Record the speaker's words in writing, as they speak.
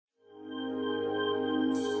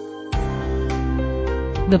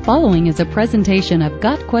The following is a presentation of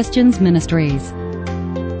Got Questions Ministries.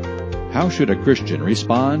 How should a Christian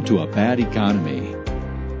respond to a bad economy?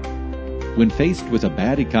 When faced with a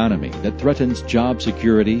bad economy that threatens job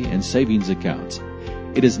security and savings accounts,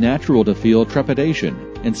 it is natural to feel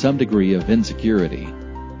trepidation and some degree of insecurity.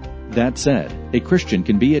 That said, a Christian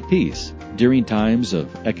can be at peace during times of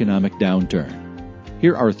economic downturn.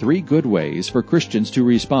 Here are 3 good ways for Christians to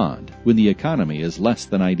respond when the economy is less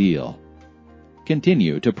than ideal.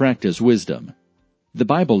 Continue to practice wisdom. The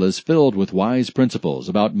Bible is filled with wise principles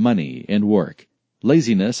about money and work.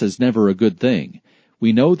 Laziness is never a good thing.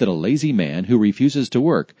 We know that a lazy man who refuses to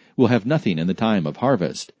work will have nothing in the time of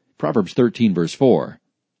harvest. Proverbs 13 verse 4.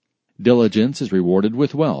 Diligence is rewarded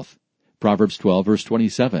with wealth. Proverbs 12 verse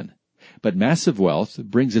 27. But massive wealth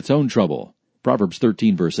brings its own trouble. Proverbs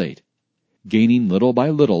 13 verse 8. Gaining little by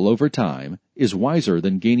little over time is wiser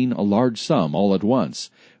than gaining a large sum all at once.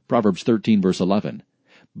 Proverbs 13 verse 11.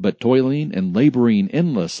 But toiling and laboring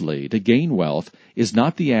endlessly to gain wealth is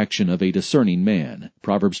not the action of a discerning man.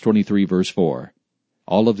 Proverbs 23 verse 4.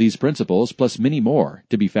 All of these principles, plus many more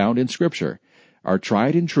to be found in Scripture, are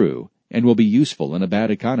tried and true and will be useful in a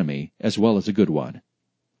bad economy as well as a good one.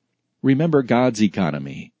 Remember God's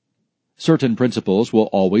economy. Certain principles will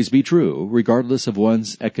always be true regardless of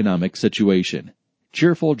one's economic situation.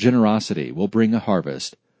 Cheerful generosity will bring a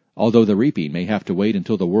harvest, although the reaping may have to wait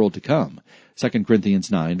until the world to come. 2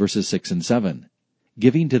 Corinthians 9 verses 6 and 7.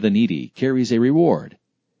 Giving to the needy carries a reward.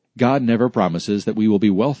 God never promises that we will be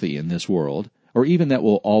wealthy in this world, or even that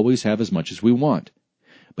we'll always have as much as we want.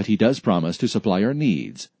 But He does promise to supply our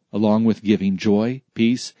needs, along with giving joy,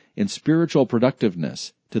 peace, and spiritual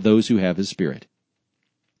productiveness to those who have His Spirit.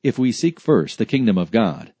 If we seek first the kingdom of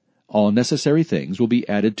God, all necessary things will be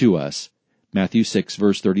added to us. Matthew 6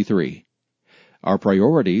 verse 33. Our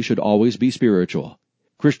priority should always be spiritual.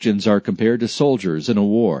 Christians are compared to soldiers in a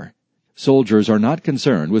war. Soldiers are not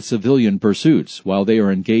concerned with civilian pursuits while they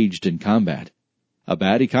are engaged in combat. A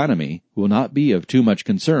bad economy will not be of too much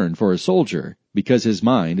concern for a soldier because his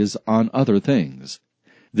mind is on other things.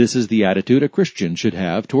 This is the attitude a Christian should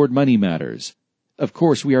have toward money matters. Of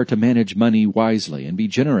course, we are to manage money wisely and be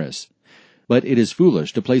generous, but it is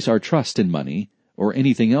foolish to place our trust in money or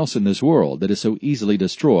anything else in this world that is so easily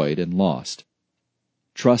destroyed and lost.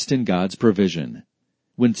 Trust in God's provision.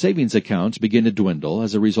 When savings accounts begin to dwindle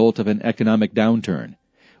as a result of an economic downturn,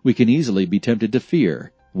 we can easily be tempted to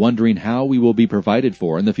fear, wondering how we will be provided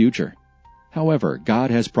for in the future. However,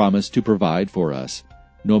 God has promised to provide for us,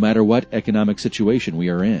 no matter what economic situation we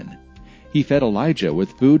are in. He fed Elijah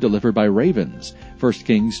with food delivered by ravens, 1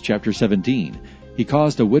 Kings chapter 17. He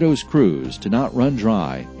caused a widow's cruse to not run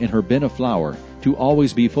dry and her bin of flour to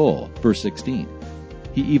always be full, verse 16.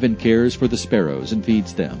 He even cares for the sparrows and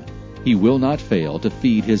feeds them. He will not fail to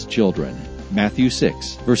feed His children. Matthew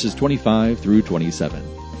 6, verses 25 through 27.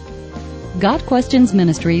 Got Questions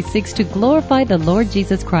Ministry seeks to glorify the Lord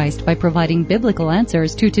Jesus Christ by providing biblical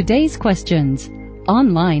answers to today's questions.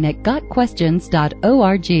 Online at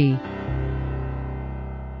GotQuestions.org.